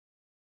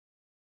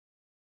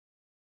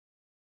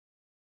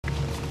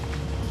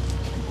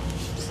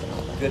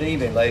Good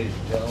evening, ladies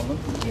and gentlemen.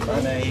 My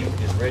name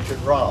is Richard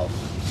Ross.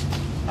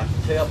 I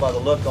can tell by the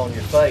look on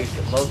your face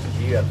that most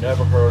of you have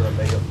never heard of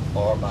me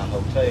or my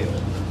hotel.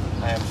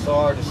 I am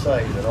sorry to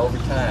say that over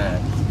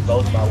time,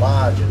 both my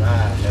lodge and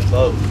I have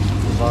both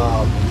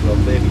dissolved into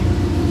oblivion.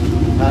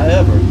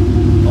 However,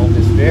 on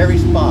this very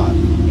spot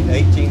in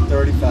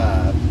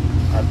 1835,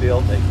 I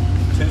built a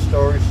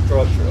two-story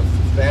structure of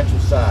substantial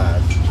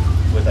size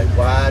with a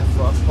wide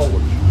front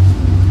porch.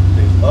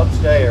 The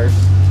upstairs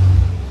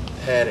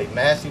had a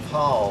massive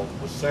hall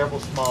with several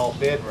small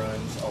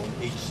bedrooms on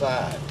each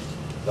side.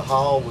 The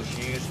hall was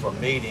used for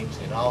meetings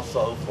and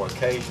also for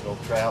occasional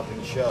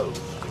traveling shows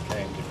that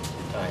came to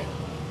the town.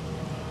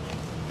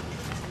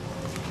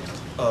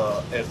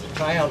 As the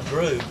town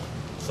grew,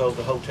 so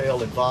the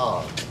hotel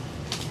evolved.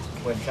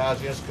 When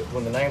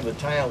the name of the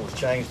town was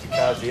changed to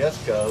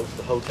Kosciusko,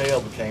 the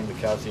hotel became the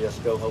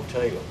Kosciusko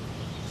Hotel.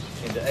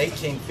 In the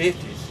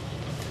 1850s,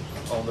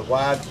 on the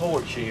wide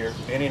porch here,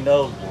 many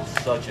notables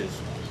such as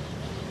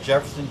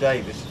Jefferson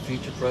Davis,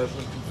 future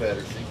president of the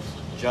Confederacy,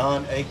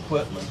 John A.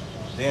 Quitman,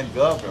 then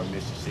governor of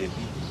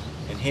Mississippi,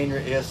 and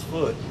Henry S.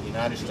 Foote,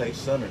 United States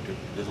Senator,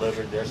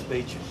 delivered their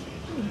speeches.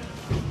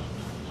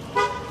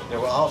 There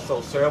were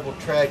also several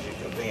tragic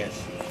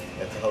events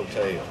at the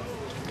hotel.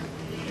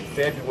 In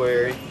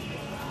February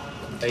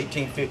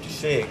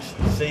 1856,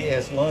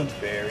 C.S.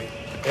 Lunsberry,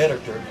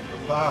 editor and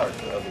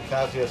proprietor of the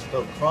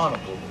Kosciusko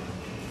Chronicle,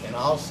 and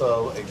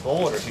also a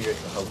boarder here at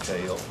the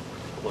hotel,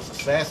 was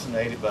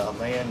assassinated by a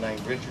man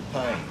named Richard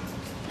Payne.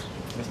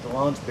 Mr.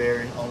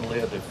 Lunsberry only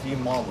lived a few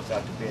moments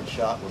after being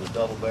shot with a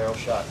double-barrel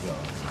shotgun.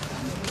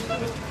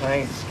 Mr.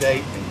 Payne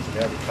escaped and was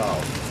never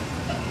caught.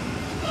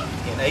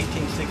 In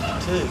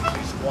 1862,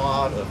 a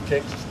squad of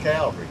Texas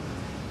cavalry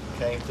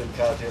came through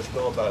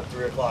Kosciusko about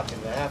 3 o'clock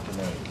in the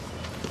afternoon.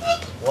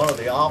 One of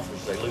the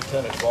officers, a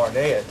Lieutenant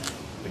Barnett,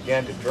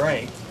 began to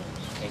drink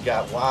and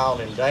got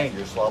wild and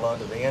dangerous while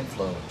under the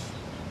influence.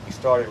 He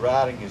started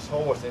riding his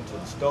horse into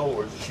the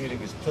stores, shooting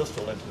his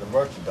pistol into the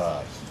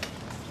merchandise,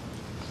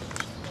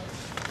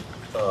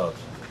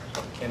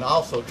 and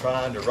also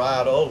trying to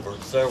ride over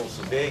several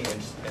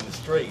civilians in the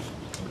street,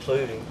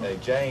 including a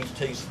James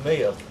T.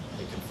 Smith,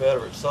 a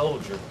Confederate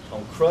soldier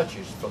on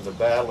crutches from the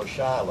Battle of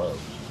Shiloh.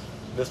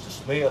 Mr.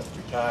 Smith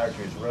retired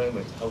to his room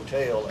at the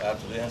hotel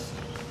after the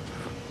incident.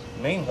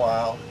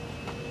 Meanwhile,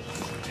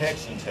 the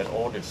Texans had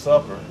ordered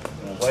supper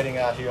and were waiting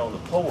out here on the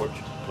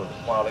porch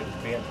while it was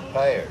being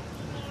prepared.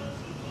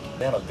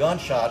 Then a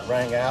gunshot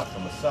rang out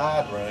from a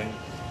side room,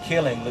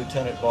 killing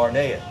Lieutenant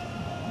Barnett.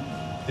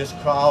 This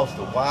caused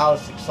the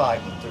wildest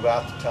excitement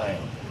throughout the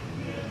town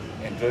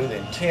and drew the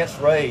intense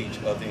rage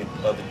of the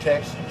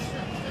Texans,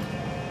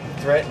 who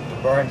threatened to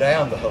burn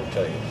down the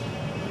hotel.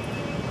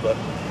 But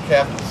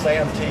Captain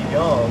Sam T.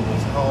 Young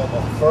was home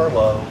on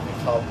furlough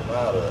and talked them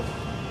out of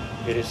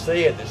it. It is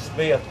said that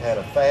Smith had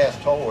a fast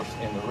horse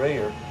in the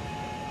rear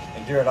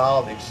and during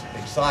all the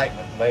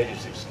excitement made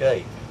his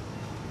escape.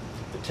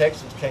 The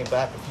Texans came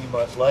back a few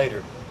months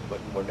later, but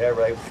were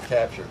never able to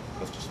capture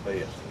Mr.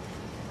 Smith.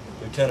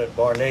 Lieutenant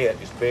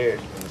Barnett is buried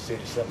in the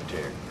city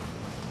cemetery.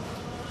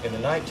 In the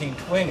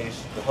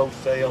 1920s, the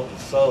hotel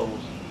was sold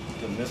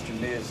to Mr. and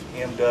Ms.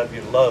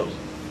 M.W. Lowe.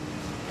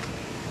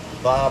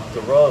 Bob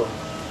Thoreau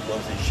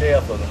was the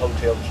chef of the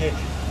hotel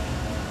kitchen,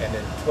 and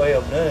at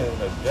 12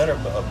 noon,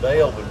 a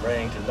bell would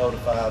ring to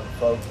notify the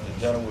folks that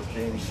dinner was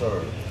being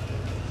served.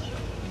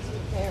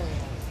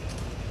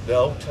 The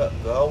old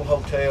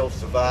hotel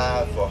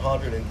survived for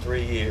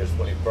 103 years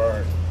when it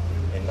burned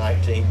in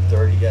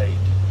 1938.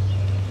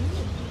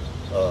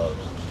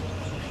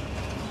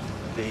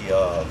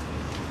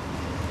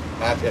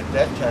 At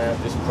that time,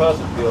 this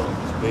present building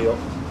was built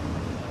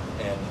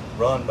and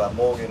run by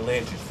Morgan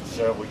Lynch's for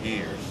several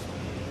years.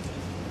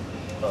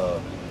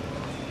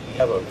 We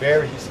have a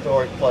very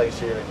historic place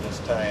here in this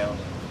town,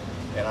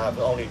 and I've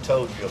only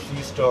told you a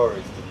few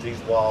stories that these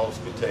walls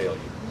could tell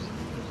you.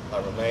 I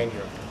remain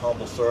your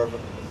humble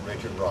servant,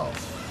 Richard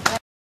Ross.